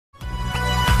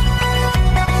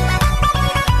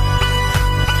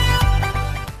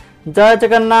जय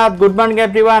Jagannath good morning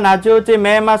everyone. आज हूँ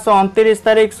मे मास 29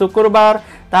 तारिख शुक्रवार।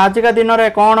 तो आज का दिन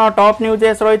में कौन टॉप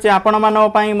न्यूजेस रही आपण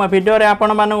मो वीडियो रे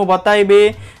आपण मानू बताइबी।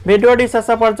 वीडियोटी शेष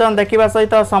पर्यंत देखा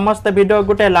सहित समस्त वीडियो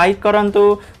गोटे लाइक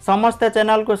करंतु, समस्त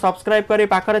चैनल को सब्सक्राइब करी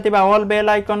पाखरे थिबा ऑल बेल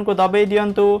आइकन को दबाई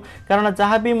दियंतु, कारण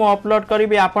जहाँ भी मु अपलोड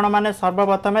करी आपण माने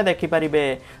सर्वप्रथम देखि परिबे।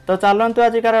 तो चलंतु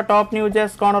आजिकार टॉप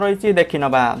न्यूजेस कौन रही देखि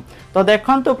नबा। तो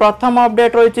देखंतु प्रथम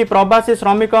अपडेट रही प्रवासी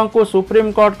श्रमिकों को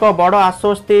सुप्रीम कोर्ट को बड़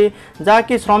आश्वस्ति,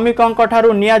 जहाँकि श्रमिकों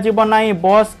ठारू निया जीव नाही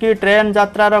बस की ट्रेन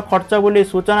यात्रार खर्च बोली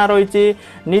सूचना रही।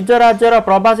 निज राज्यर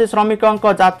प्रवासी श्रमिकों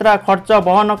यात्रा खर्च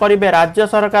बहन करेंगे राज्य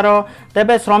सरकार,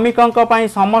 तेबे श्रमिकों पर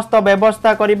समस्त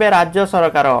व्यवस्था करेंगे राज्य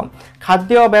सरकार।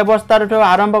 खाद्य व्यवस्था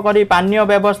आरंभ कर पानीय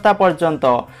व्यवस्था पर्यंत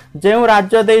जो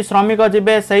राज्य दे श्रमिक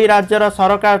जीवे से राज्यर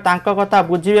सरकार तांको कथा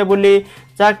बुझे बोली,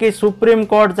 जहाँकि सुप्रीम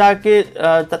कोर्ट जहाँकि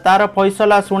तार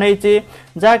फैसला शुणी,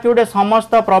 जहाँकि गोटे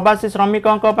समस्त प्रवासी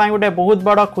श्रमिकों गोटे बहुत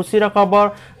बड़ खुशीर खबर।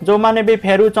 जो माने भी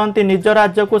फेरुचंती निज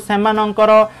राज्य को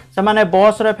सेमाने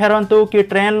बस रे फेरंतु कि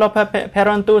ट्रेन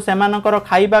फेरंतु सेमानकर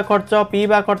खाइबा खर्च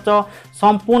पीवा खर्च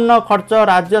संपूर्ण खर्च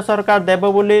राज्य सरकार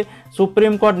देव बोली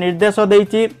सुप्रीम कोर्ट निर्देश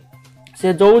देइछि।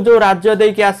 से जो राज्य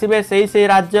देकी आसबे से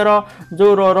राज्यर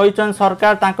जो रही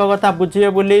सरकार तांको कथा बुझे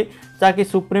बोली, जहाँकि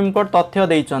सुप्रीम कोर्ट तथ्य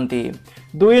देइछंती।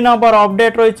 2 नंबर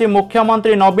अपडेट रही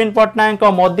मुख्यमंत्री नवीन पट्टनायक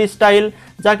मोदी स्टाइल,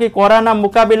 जहाँकि कोरोना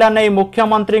मुकाबिला नहीं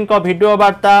मुख्यमंत्री वीडियो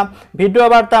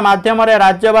वार्ता माध्यम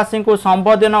राज्यवासी को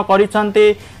संबोधन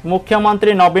करिसेंती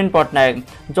मुख्यमंत्री नवीन पट्टनायक।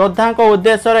 योद्धा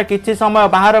उद्देश्य किछि समय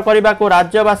बाहर करने को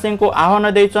राज्यवासी को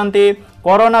आह्वान देइछंती।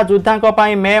 कोरोना योद्धा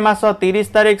मे मास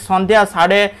 30 तारिख संध्या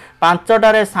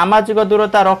 5:30 सामाजिक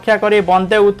दूरता रक्षा करी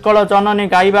वंदे उत्कल जननी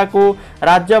गाइबा को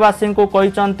राज्यवासी को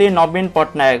कहिसेंती नवीन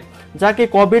पट्टनायक, जहाँकि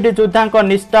कोविड योद्धा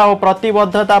निष्ठा और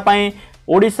प्रतिबद्धता पाई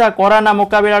ओडिशा कोरोना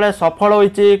मुकाबिला सफल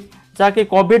होइछि। जहाँकि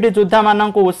कोविड योद्धा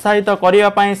मानक उत्साहित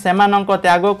करने सेमानक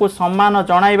त्याग को सम्मान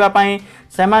जणाइबापी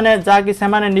सेमाने जहाँकि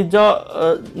सेमाने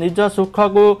निज सुख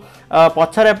को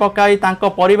पछरे पकाई तांको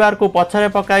परिवार को पछरे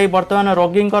पकाई वर्तमान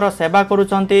रोगींकर सेवा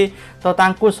करुचंती। तो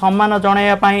तांको सम्मान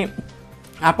जणाइबापी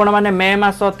आपण माने मे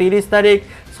मास 30 तारिख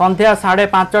संध्या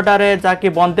 5:30 जहाँकि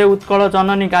वंदे उत्कल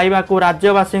जननी गाइबा को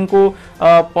राज्यवासी को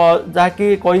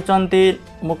जहाँकि कहिसेंती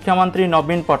मुख्यमंत्री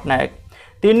नवीन पट्टनायक।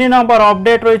 3 नंबर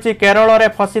अपडेट रही केरल में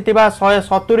फसी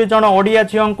 170 जन ओडिया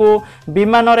झील को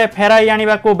विमान रे फेराई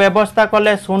आने को व्यवस्था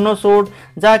कले सुनु सूट,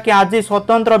 जहाँकि आज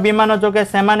स्वतंत्र विमान जोगे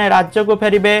सेमाने राज्य को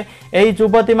फेरिबे। एही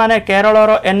युवती माने केरलर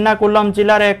एर्नाकुलम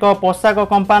जिले एक पोशाक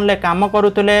कंपानी काम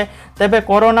करुले, तेबे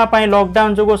कोरोना पाई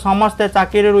लॉकडाउन जो समस्ते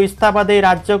चाकरी इस्तीफा दे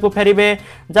राज्य को फेरिबे,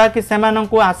 जहाँकि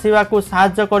सेमानंकु आसीबा को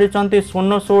साहाय्य करिसंती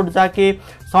सुनु सूट, जहाँकि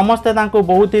समस्ते तांको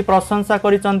बहुत ही प्रशंसा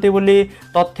करिसंती बोली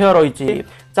तथ्य रही।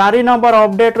 4 नंबर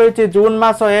अपडेट रही जून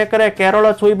मास 1 रे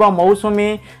केरल छुईब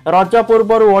मौसुमी, रज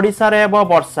पूर्वर ओडिशा रे हेब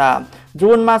वर्षा।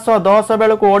 जून मास 10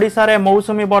 बेलू ओडिशा रे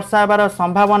मौसुमी वर्षा हेबार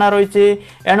संभावना रही,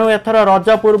 एणु एथर रज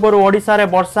पूर्वर ओडिशा रे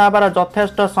वर्षा हेबार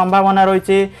यथेष्ट संभावना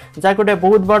रही, जहाँ गोटे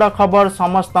बहुत बड़ खबर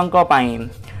समस्तंक पाई।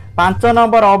 5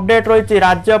 नंबर अपडेट रही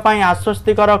राज्य पाई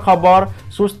आश्वस्तिकर खबर,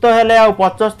 सुस्थ हेले आउ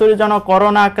 75 जन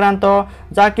कोरोना आक्रांत,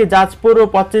 जहाँकि जाजपुर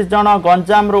 25 जन,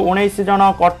 गंजाम 19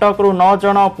 जन, कटक 9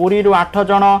 जन, पुरी 8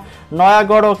 जन,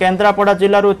 नयागढ़ और केन्द्रापड़ा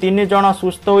जिलूर 3 जन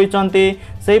सुस्थ होइचंती।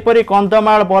 सेहीपरि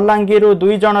कंधमाल बलांगीर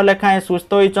 2 जन लेखाएं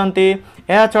सुस्थ होइचंती।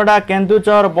 यह छड़ा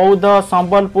केन्दुझर, बौद्ध,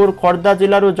 संबलपुर, खोर्धा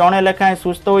जिलूर जड़े लेखाएं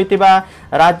सुस्थ होइतिबा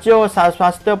राज्य और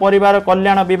स्वास्थ्य परिवार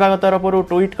कल्याण विभाग तरफ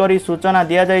ट्वीट करी सूचना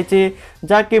दिया जाइछि,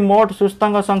 जहाँकि मोट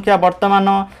सुस्थों संख्या वर्तमान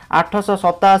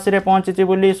 887 रे पहुंची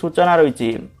बोली सूचना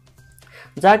रही।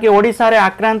 जहाँकि ओडिशा रे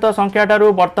आक्रांत संख्या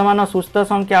ठारू वर्तमान सुस्थ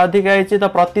संख्या अधिक है। तो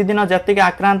प्रतिदिन जतिक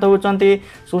आक्रांत होउचंती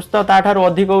सुस्थ ताठारू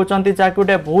अधिक होउचंती, जहाँकि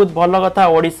गोटे बहुत भल कथा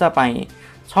ओडिशा पाई।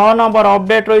 6 नंबर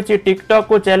अपडेट रही टिकटक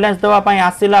को चैलेंज देवाई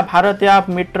आसिला भारतीय आप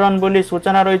मिट्रन बोली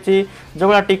सूचना रही। जो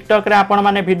भाई टिकटक रे आपण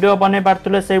माने वीडियो बने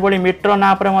पार्थिले से भाई मिट्रन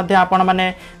आप आपण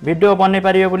माने वीडियो बने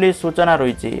पारिबे बोली सूचना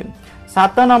रही।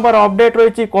 7 नंबर अपडेट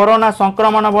रही कोरोना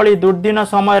संक्रमण भली दुर्दिन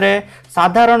समय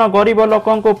साधारण गरीब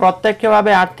लोकों को प्रत्यक्ष भाव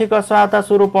आर्थिक सहायता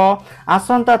स्वरूप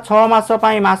आसंता 6 मास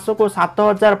पई मासको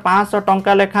 7500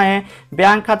 टंका लेखाएं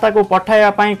बैंक खाता को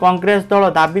पठाइबा कांग्रेस दल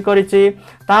दाबी करिछि।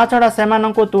 ता छड़ा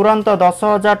सेमानंको तुरंत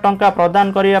 10,000 टंका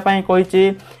प्रदान करिया पई कहिछि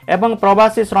एवं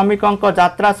प्रवासी श्रमिकों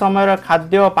यात्रा समय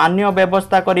खाद्य पानीय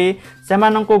व्यवस्था करी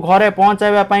सेमानंको घरे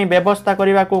पहुंचाइबा पई व्यवस्था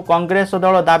करिबा को कांग्रेस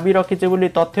दल दाबी रखिछि बोली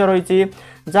तथ्य रहिछि।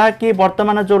 जहाँकि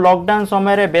वर्तमान जो लॉकडाउन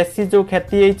समय बेसी जो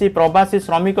क्षति होती प्रवासी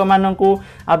श्रमिक मानक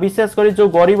विशेषकर जो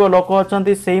गरीब लोक अच्छा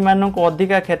से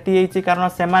अधिका क्षति होती, कारण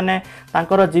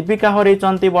से जीविका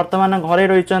हरई वर्तमान घरे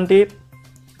रही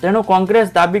तेणु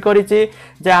कांग्रेस दाबी करिछि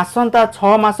जे आसंता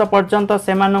 6 मास पर्यंत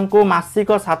सेमानंकु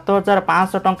मासिक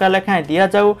 7500 टंका लेखाएं दिया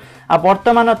जाऊ आ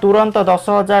वर्तमान तुरंत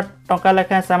 10000 टंका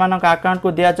लेखाएं सेमानक अकाउंट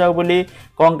को दिया जाऊ बोली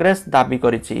कांग्रेस दाबी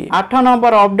करिछि। 8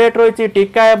 नंबर अपडेट रहिछि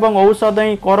टीका एवं औषध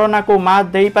ही कोरोना को मात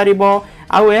देई परिबो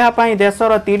आउ एहा पई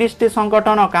देशर 30 टी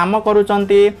संगठन काम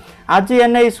करूचंती। आज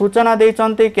एने सूचना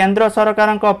देइचंती केंद्र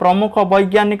सरकारक प्रमुख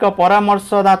वैज्ञानिक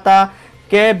परामर्शदाता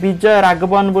के विजय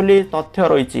राघवन बोली तथ्य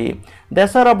रहिछि।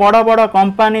 देशर बड़ बड़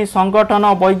कंपानी संगठन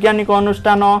वैज्ञानिक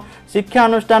अनुष्ठान शिक्षा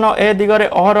अनुष्ठान ए दिगरे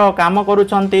अहरह काम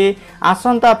करूछंती।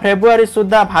 आसंता फेब्रुआरी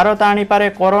सुद्धा भारत आनी पारे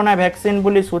कोरोना वैक्सीन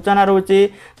बोली सूचना रहुछि।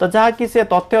 तो जहाँ कि से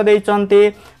तथ्य देइचंती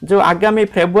जो आगामी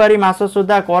फेब्रुआरी मास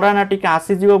सुद्धा कोरोना टीका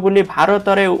आसीजिवो बोली भारत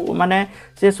रे माने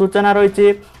से सूचना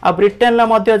रहिछि। आ ब्रिटेन ले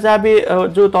मध्य जहाँ भी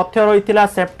जो तथ्य रहिथिला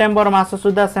सेप्टेम्बर मास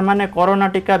सुद्धा से माने कोरोना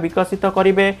टीका विकसित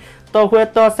करिवे। तो हुए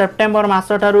तो सेप्टेम्बर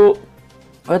मास ठारू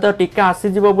हे तो टीका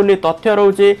आसीजिवो बोली तथ्य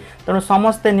रहुछि। तेणु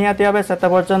समस्ते निहाती भावे सेते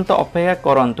पर्यंत अपेक्षा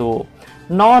करंतु।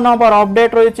 9 नंबर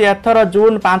अपडेट रहिछि एथर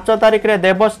जून 5 तारिख रे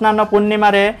देवस्नान पूर्णिमा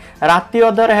रे राति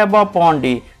अधर हेबो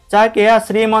पहंडी जहाँकि यह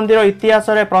श्रीमंदिर इतिहास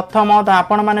रे प्रथम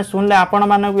आपण माने सुनले आपण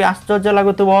माने भी आश्चर्य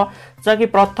लागुथबो जहाँकि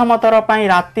प्रथम थर पई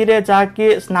राति रे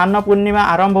जहाँकि स्नान पूर्णिमा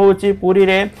आरंभ होछि पुरी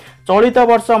रे। चलित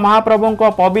वर्ष महाप्रभुଙ୍କ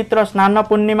पवित्र स्नान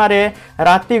पूर्णिमा रे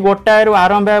राति 1 रु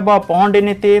आरंभ हेबो पहंडी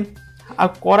नीति। आ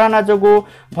कोरोना जोगु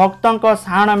भक्तंक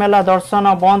साण मेला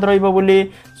दर्शन बंद रहिबो बोली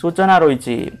सूचना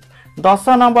रहिछि। 10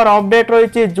 नंबर अपडेट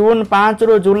रहिछि जून 5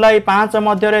 रु जुलाई 5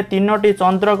 मध्य 3टी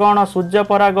चंद्रग्रहण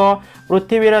सूर्यपराग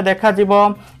पृथ्वी रे देखा जिवो।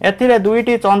 एथिरे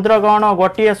 2टी चंद्रग्रहण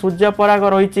गोटिए सूर्यपराग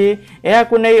रहिछि।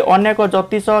 एहाकु नै अनेक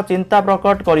ज्योतिष चिंता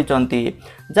प्रकट करिसंती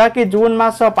जाकि जून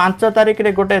मास 5 तारिख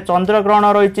रे गोटे चंद्रग्रहण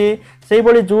रहिछि। सेहि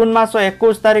भली जून मास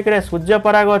 21 तारिख रे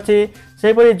सूर्यपराग अछि।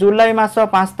 सेहि भली जुलाई मास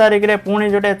 5 तारिख रे पुणी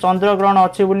जोटे चंद्रग्रहण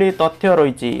अछि बोली तथ्य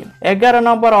रहिछि। 11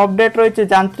 नंबर अपडेट रहिछि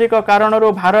यांत्रिक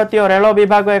कारणरू भारतीय रेल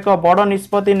विभाग एक बड़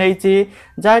निष्पत्ति नैछि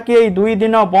जाकि एई 2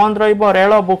 दिन बंद रहिबो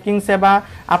रेल बुकिंग सेवा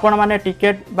आपण माने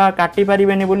टिकेट बा काटी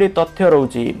परिबेनी बोली तथ्य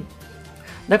रहुछि।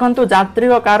 देखंतु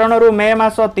यांत्रिक कारणरू मे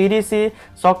मास 30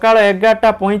 सकाळ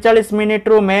 11:45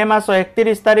 रु मे मास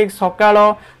 31 तारिख सकाळ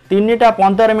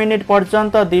 3:15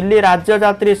 पर्यंत दिल्ली राज्य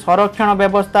यात्री संरक्षण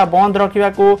व्यवस्था बंद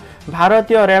रखिबाकू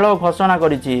भारतीय रेल घोषणा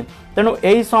करिछि। तेणु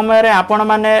एही समय रे आपण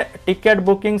माने टिकेट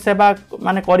बुकिंग सेवा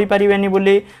माने करि परिबेनी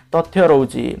बोली तथ्य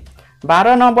रहुछि।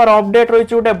 12 नंबर अपडेट रही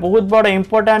गोटे बहुत बड़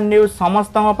इंपोर्टेंट न्यूज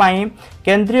समस्त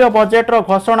केंद्रीय बजेट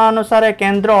घोषणा अनुसार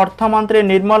केंद्र अर्थमंत्री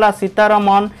निर्मला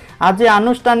सीतारमण आज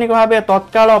आनुष्ठानिक भाव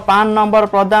तत्काल पान नंबर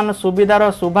प्रदान सुविधार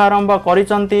शुभारंभ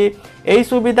करिसंती। एही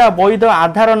सुविधा वैध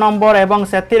आधार नंबर एवं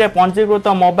सेथिरे पंजीकृत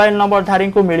मोबाइल नंबर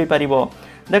धारी को मिल पारिबो।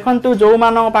 देखंतु जो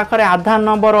मान पाखरे आधार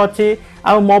नंबर अच्छी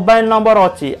आ मोबाइल नंबर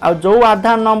अच्छी आ जो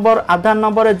आधार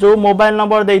नंबर जो मोबाइल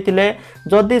नंबर देइथिले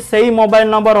जदि सेही मोबाइल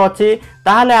नंबर अच्छी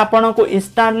ताहले आपन को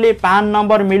इंस्टेंटली पान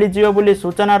नंबर मिल जियो बोली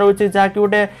सूचना रहुछि जाकि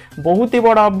गोटे बहुत ही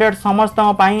बड़ अपडेट समस्त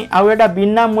पई आ एटा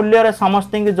बिना मूल्य रे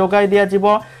समस्त की जोगाई दिया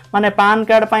जिवो। माने पान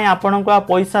कार्ड पई आपन को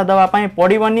पैसा दवा पई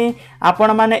पड़िबनी।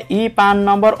 आपण माने ई पान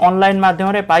नंबर ऑनलाइन माध्यम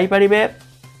रे पाई परिबे।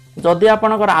 जदि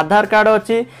आपनकर आधार कार्ड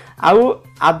अच्छी आउ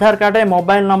आधार कार्ड रे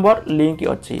मोबाइल नंबर लिंक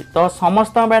अच्छी तो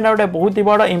समस्त गोटे बहुत ही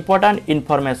बड़ इंपोर्टेंट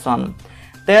इनफॉरमेशन।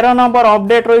 13 नंबर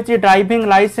अपडेट रही ड्राइविंग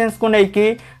लाइसेंस को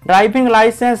लेकिन ड्राइविंग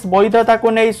लाइसेंस वैधता को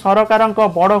नहीं सरकार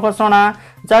बड़ घोषणा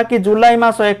जहाँकि जुलाई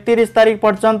मास 31 तारिख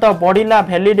पर्यंत बढ़िला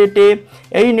वैलिडिटी।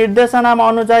 यही निर्देशनामा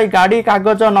अनुसार गाड़ी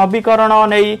कागज नवीकरण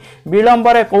नहीं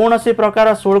विलंबर कौनसी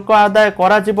प्रकार शुल्क आदाय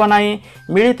करा नहीं।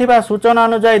 मिलिथिबा सूचना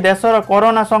अनुसार देशर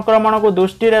कोरोना संक्रमण को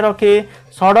दृष्टि रखी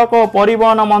सड़क और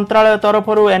परिवहन मंत्रालय तरफ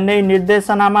एने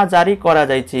निर्देशनामा जारी करा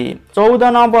जायछि।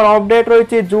 14 नंबर अपडेट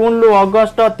रही जून रु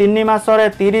अगस्त 3 मासरे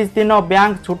 30 दिन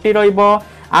बैंक छुट्टी रहिबो।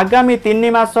 आगामी 3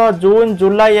 मास जून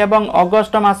जुलाई एवं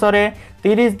अगस्त मासरे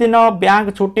 30 दिन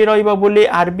बैंक छुट्टी रहिबो बोली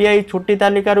आरबीआई छुट्टी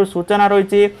तालिकार सूचना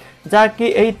रही जहाँकि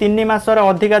यही 3 मासर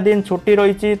अधिका दिन छुट्टी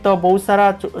रही तो बहुत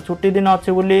सारा छुट्टी दिन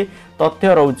अच्छी बोली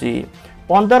तथ्य रही।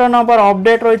 15 नंबर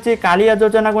अपडेट रही कालिया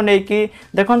योजना को लेकिन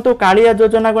देखंतु कालिया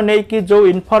योजना को लेकिन जो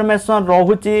इनफॉरमेशन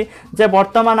रोचे जे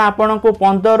वर्तमान आपन को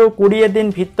 15 रु 20 दिन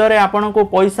भितर आपन को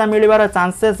पैसा मिलवार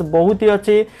चांसेस बहुत ही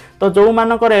अच्छी। तो जो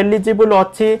मानकर एलिजिबल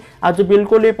अच्छी आज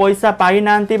बिल्कुल ही पैसा पाई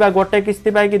नांती बा गोटे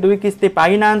किस्ती पाई कि 2 किस्ती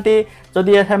पाई नांती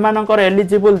जदि एमानकर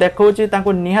एलिजिबल देखौची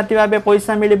तांको निहाती भाबे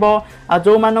पैसा मिलिबो। आ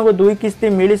जो मानको 2 किस्ती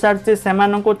मिली सारछि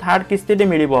सेमाननको थर्ड किस्ती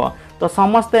मिलिबो। तो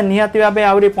समस्ते निहाती भाबे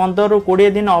आउरी 15 रु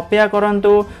 20 दिन अपेक्षा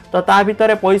करंतु तो ता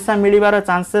भितर पैसा मिलिबार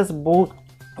चांसेस बहुत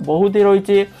बहुत ही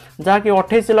रही जहाँकि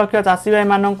 28 लाख चाषी भाई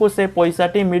मानक से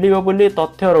पैसाटी मिल बोली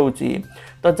तथ्य रोचे।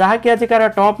 तो जहाँकि आजिकार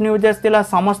टॉप न्यूज आसाला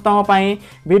समस्त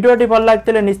भिडियोटी भल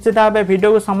लगे निश्चित भाव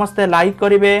भिडियो को समस्ते लाइक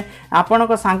करेंगे,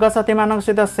 आपण सांगसाथी मान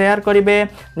सहित शेयर करेंगे,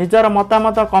 निजर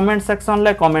मतामत कमेंट सेक्शन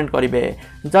में कमेंट करेंगे।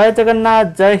 जय जगन्नाथ,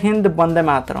 जय हिंद, वंदे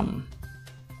मातरम।